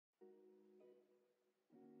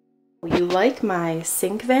You like my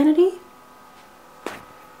sink vanity?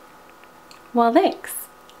 Well, thanks.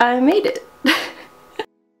 I made it.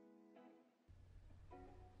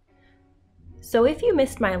 So if you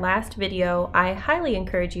missed my last video, I highly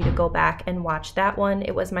encourage you to go back and watch that one.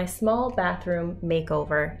 It was my small bathroom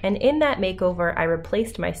makeover. And in that makeover, I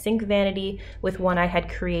replaced my sink vanity with one I had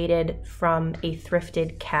created from a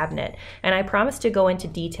thrifted cabinet. And I promised to go into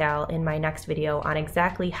detail in my next video on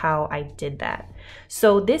exactly how I did that.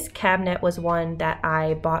 So this cabinet was one that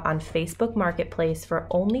I bought on Facebook Marketplace for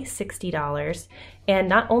only $60. And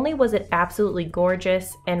not only was it absolutely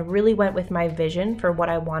gorgeous and really went with my vision for what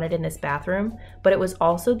I wanted in this bathroom, but it was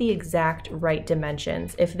also the exact right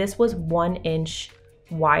dimensions. If this was 1 inch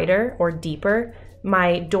wider or deeper,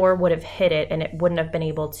 my door would have hit it and it wouldn't have been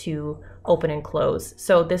able to open and close.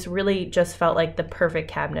 So this really just felt like the perfect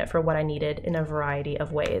cabinet for what I needed in a variety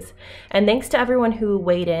of ways. And thanks to everyone who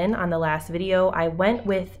weighed in on the last video. I went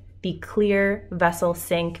with the clear vessel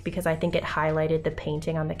sink because I think it highlighted the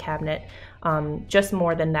painting on the cabinet just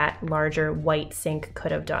more than that larger white sink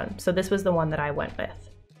could have done. So this was the one that I went with.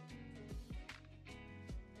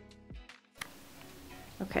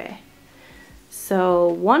 Okay, so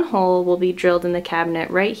one hole will be drilled in the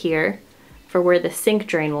cabinet right here for where the sink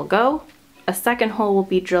drain will go. A second hole will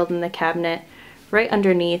be drilled in the cabinet right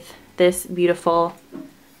underneath this beautiful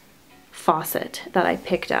faucet that I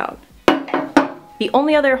picked out. The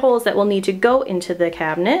only other holes that will need to go into the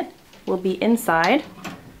cabinet will be inside.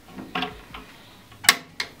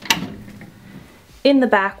 In the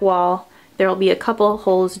back wall, there will be a couple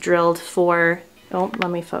holes drilled for, oh,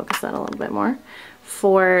 let me focus that a little bit more,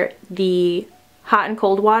 for the hot and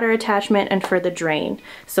cold water attachment and for the drain.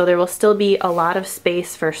 So there will still be a lot of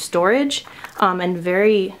space for storage and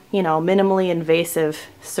very, minimally invasive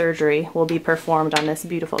surgery will be performed on this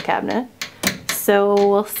beautiful cabinet. So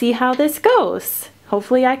we'll see how this goes.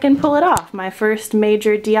 Hopefully I can pull it off, my first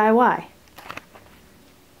major DIY.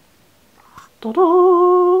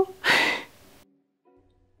 Ta-da!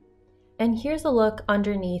 And here's a look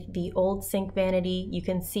underneath the old sink vanity. You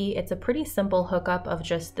can see it's a pretty simple hookup of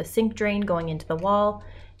just the sink drain going into the wall,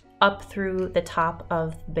 up through the top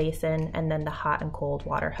of the basin, and then the hot and cold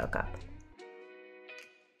water hookup.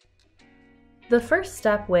 The first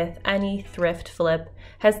step with any thrift flip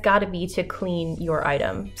has got to be to clean your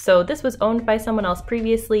item. So this was owned by someone else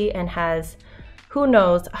previously and has who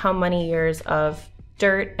knows how many years of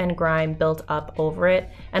dirt and grime built up over it.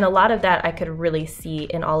 And a lot of that I could really see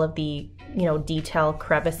in all of the, detail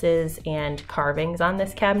crevices and carvings on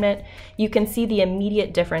this cabinet. You can see the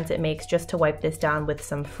immediate difference it makes just to wipe this down with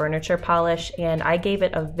some furniture polish, and I gave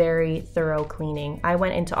it a very thorough cleaning. I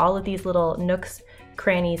went into all of these little nooks,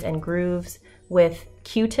 crannies, and grooves with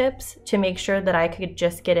Q-tips to make sure that I could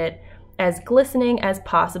just get it as glistening as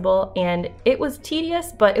possible, and it was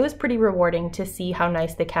tedious, but it was pretty rewarding to see how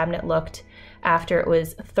nice the cabinet looked after it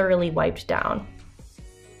was thoroughly wiped down.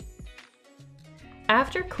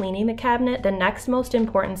 After cleaning the cabinet, the next most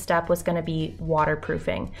important step was going to be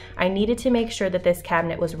waterproofing. I needed to make sure that this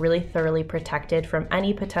cabinet was really thoroughly protected from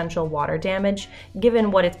any potential water damage, given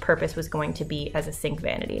what its purpose was going to be as a sink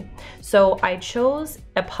vanity. So I chose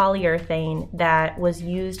a polyurethane that was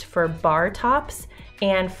used for bar tops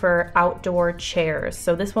and for outdoor chairs.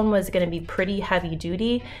 So this one was going to be pretty heavy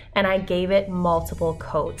duty, and I gave it multiple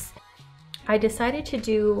coats. I decided to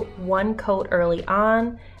do one coat early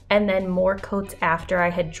on and then more coats after I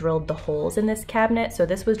had drilled the holes in this cabinet. So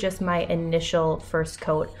this was just my initial first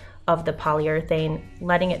coat of the polyurethane,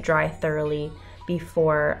 letting it dry thoroughly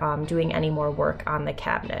before doing any more work on the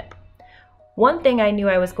cabinet. One thing I knew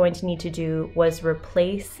I was going to need to do was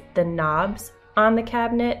replace the knobs on the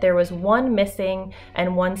cabinet. There was one missing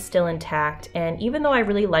and one still intact, and even though I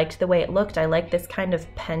really liked the way it looked, I liked this kind of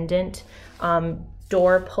pendant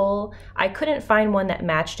door pull, I couldn't find one that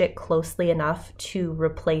matched it closely enough to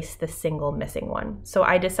replace the single missing one. So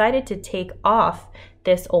I decided to take off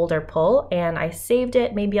this older pull and I saved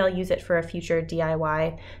it. Maybe I'll use it for a future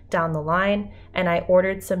DIY down the line, and I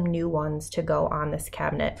ordered some new ones to go on this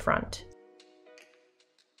cabinet front.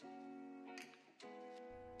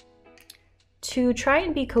 To try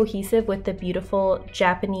and be cohesive with the beautiful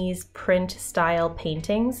Japanese print style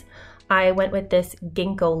paintings, I went with this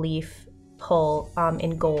ginkgo leaf pull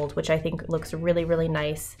in gold, which I think looks really, really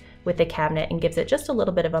nice with the cabinet and gives it just a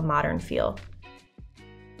little bit of a modern feel.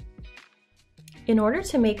 In order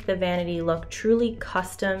to make the vanity look truly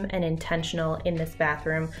custom and intentional in this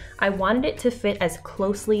bathroom, I wanted it to fit as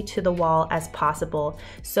closely to the wall as possible.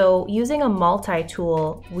 So using a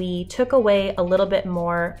multi-tool, we took away a little bit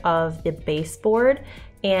more of the baseboard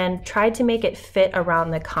and tried to make it fit around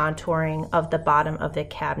the contouring of the bottom of the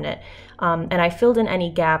cabinet. And I filled in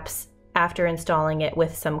any gaps after installing it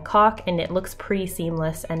with some caulk, and it looks pretty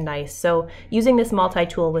seamless and nice. So using this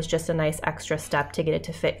multi-tool was just a nice extra step to get it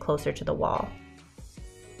to fit closer to the wall.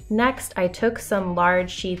 Next, I took some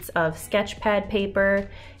large sheets of sketch pad paper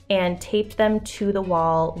and taped them to the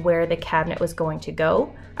wall where the cabinet was going to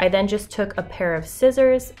go. I then just took a pair of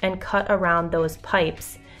scissors and cut around those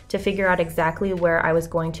pipes to figure out exactly where I was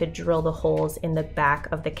going to drill the holes in the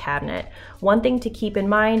back of the cabinet. One thing to keep in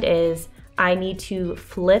mind is I need to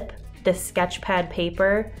flip the sketch pad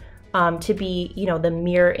paper to be, the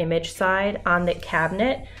mirror image side on the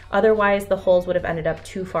cabinet. Otherwise, the holes would have ended up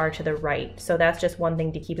too far to the right. So that's just one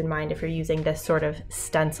thing to keep in mind if you're using this sort of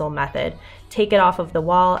stencil method. Take it off of the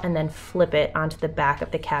wall and then flip it onto the back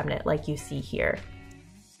of the cabinet like you see here.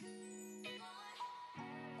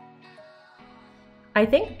 I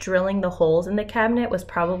think drilling the holes in the cabinet was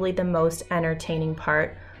probably the most entertaining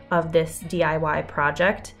part of this DIY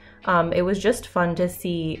project. It was just fun to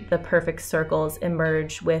see the perfect circles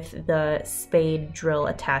emerge with the spade drill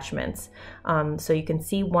attachments. So you can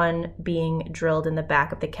see one being drilled in the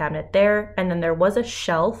back of the cabinet there, and then there was a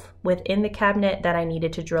shelf within the cabinet that I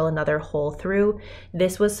needed to drill another hole through.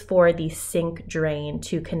 This was for the sink drain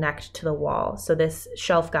to connect to the wall, so this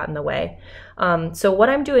shelf got in the way. So what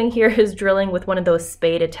I'm doing here is drilling with one of those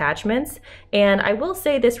spade attachments, and I will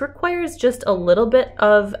say this requires just a little bit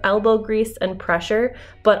of elbow grease and pressure,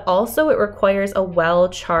 but also it requires a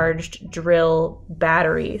well-charged drill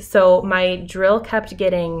battery. So my drill kept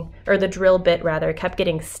getting, or the drill bit rather, kept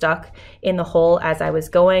getting stuck in the hole as I was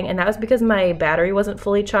going, and that was because my battery wasn't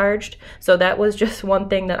fully charged. So that was just one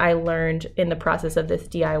thing that I learned in the process of this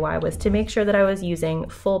DIY, was to make sure that I was using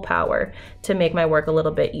full power to make my work a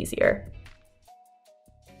little bit easier.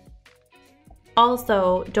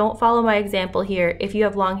 Also, don't follow my example here. If you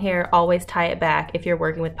have long hair, always tie it back if you're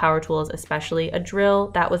working with power tools, especially a drill.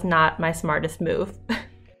 That was not my smartest move.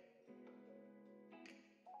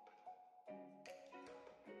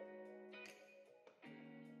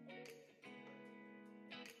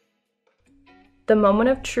 The moment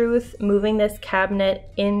of truth, moving this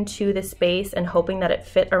cabinet into the space and hoping that it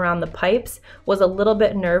fit around the pipes, was a little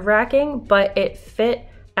bit nerve-wracking, but it fit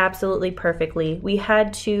absolutely perfectly. We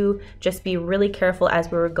had to just be really careful as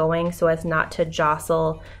we were going so as not to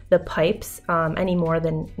jostle the pipes any more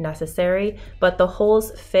than necessary, but the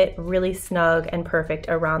holes fit really snug and perfect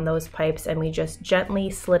around those pipes, and we just gently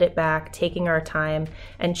slid it back, taking our time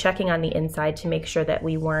and checking on the inside to make sure that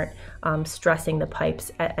we weren't stressing the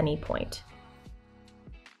pipes at any point.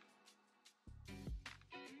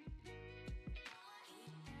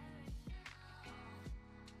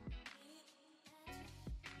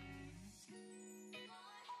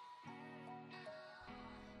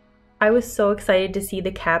 I was so excited to see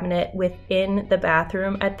the cabinet within the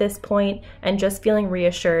bathroom at this point, and just feeling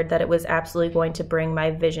reassured that it was absolutely going to bring my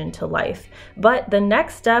vision to life. But the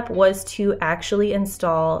next step was to actually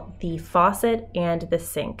install the faucet and the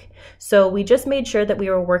sink. So we just made sure that we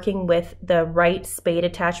were working with the right spade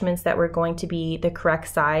attachments that were going to be the correct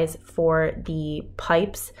size for the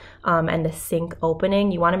pipes and the sink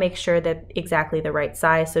opening. You want to make sure that exactly the right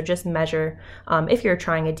size. So just measure, if you're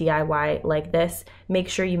trying a DIY like this, make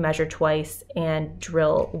sure you measure twice and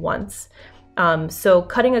drill once. So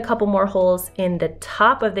cutting a couple more holes in the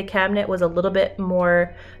top of the cabinet was a little bit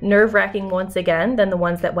more nerve-wracking once again than the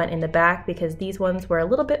ones that went in the back, because these ones were a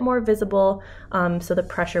little bit more visible, so the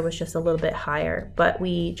pressure was just a little bit higher. But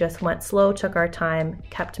we just went slow, took our time,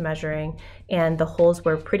 kept measuring, and the holes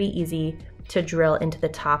were pretty easy to drill into the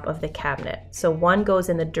top of the cabinet. So one goes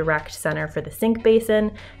in the direct center for the sink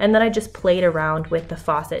basin, and then I just played around with the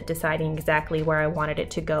faucet, deciding exactly where I wanted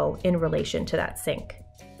it to go in relation to that sink.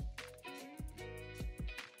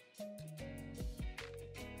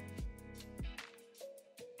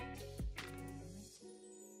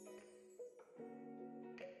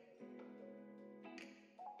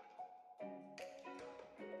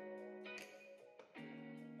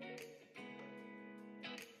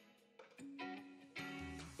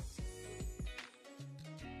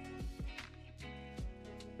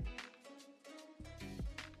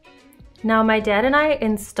 Now my dad and I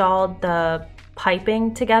installed the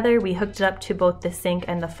piping together. We hooked it up to both the sink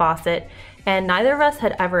and the faucet, and neither of us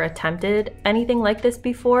had ever attempted anything like this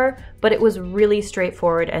before, but it was really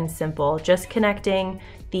straightforward and simple. Just connecting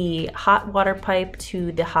the hot water pipe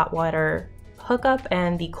to the hot water hookup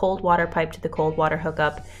and the cold water pipe to the cold water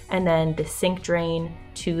hookup, and then the sink drain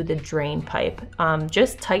to the drain pipe.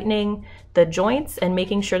 Just tightening the joints and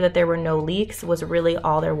making sure that there were no leaks was really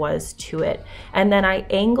all there was to it. And then I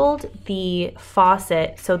angled the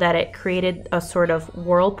faucet so that it created a sort of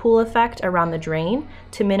whirlpool effect around the drain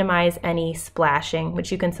to minimize any splashing, which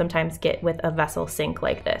you can sometimes get with a vessel sink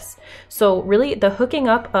like this. So really the hooking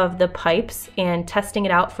up of the pipes and testing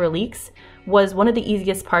it out for leaks was one of the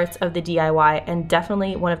easiest parts of the DIY, and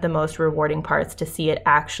definitely one of the most rewarding parts to see it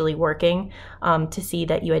actually working, to see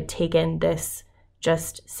that you had taken this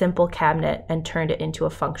just simple cabinet and turned it into a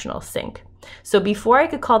functional sink. So before I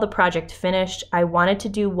could call the project finished, I wanted to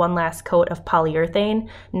do one last coat of polyurethane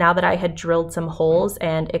now that I had drilled some holes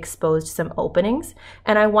and exposed some openings.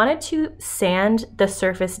 And I wanted to sand the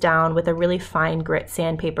surface down with a really fine grit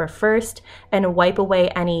sandpaper first and wipe away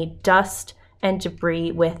any dust and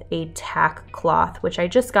debris with a tack cloth, which I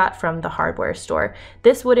just got from the hardware store.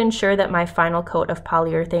 This would ensure that my final coat of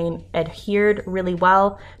polyurethane adhered really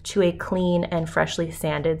well to a clean and freshly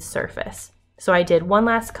sanded surface. So I did one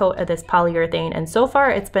last coat of this polyurethane, and so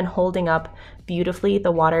far it's been holding up beautifully.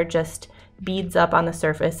 The water just beads up on the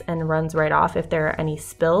surface and runs right off if there are any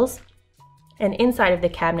spills. And inside of the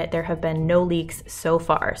cabinet there have been no leaks so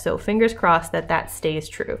far, so fingers crossed that that stays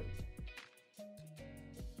true.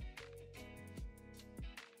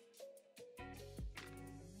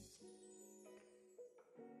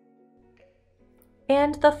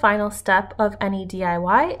 And the final step of any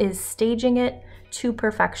DIY is staging it to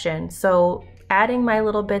perfection. So adding my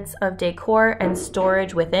little bits of decor and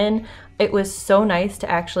storage within. It was so nice to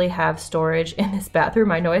actually have storage in this bathroom.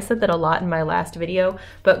 I know I said that a lot in my last video,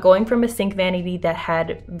 but going from a sink vanity that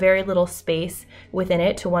had very little space within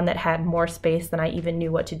it to one that had more space than I even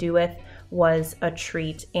knew what to do with was a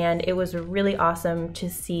treat. And it was really awesome to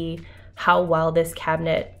see how well this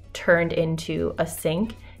cabinet turned into a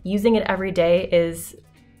sink. Using it every day is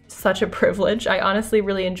such a privilege. I honestly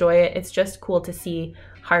really enjoy it. It's just cool to see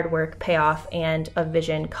hard work pay off and a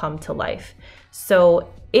vision come to life.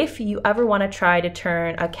 So if you ever want to try to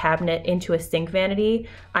turn a cabinet into a sink vanity,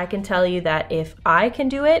 I can tell you that if I can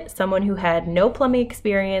do it, someone who had no plumbing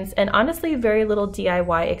experience and honestly very little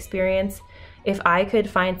DIY experience, if I could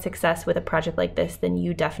find success with a project like this, then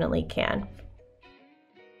you definitely can.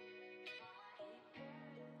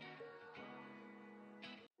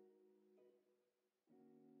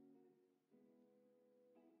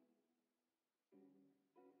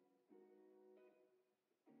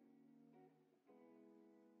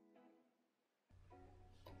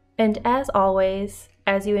 And as always,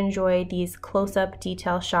 as you enjoy these close-up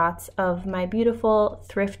detail shots of my beautiful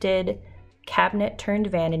thrifted cabinet turned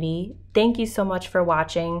vanity, thank you so much for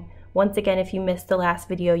watching. Once again, if you missed the last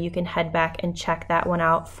video, you can head back and check that one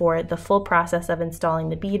out for the full process of installing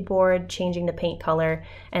the beadboard, changing the paint color,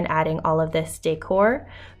 and adding all of this decor.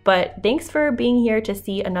 But thanks for being here to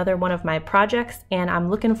see another one of my projects, and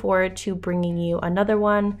I'm looking forward to bringing you another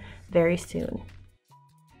one very soon.